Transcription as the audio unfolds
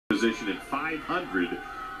position at 500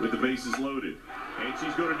 with the bases loaded. And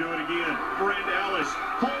she's going to do it again. Miranda Elish,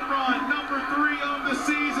 home run, number 3 of the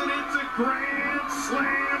season. It's a grand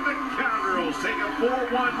slam. The Cowgirls take a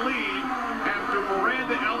 4-1 lead after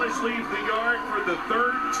Miranda Elish leaves the yard for the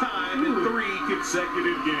 3rd time in 3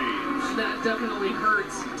 consecutive games. That definitely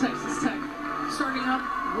hurts Texas Tech. Starting up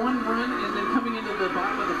 1 run and then coming into the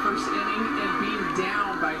bottom of the 1st inning and being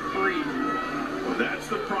down by 3. Well, that's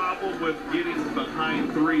the problem with getting behind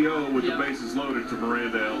 3-0 with the bases loaded to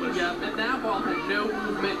Miranda Elish. Yep, and that ball had no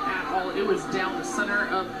movement at all. It was down the center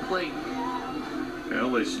of the plate.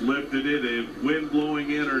 Elish lifted it, and wind blowing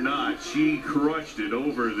in or not, she crushed it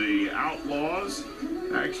over the Outlaws.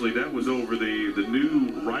 Actually, that was over the new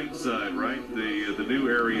right side, right? The new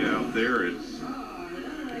area out there.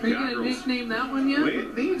 Are you going to nickname that one yet? Well,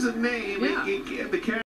 it needs a name. Yeah. The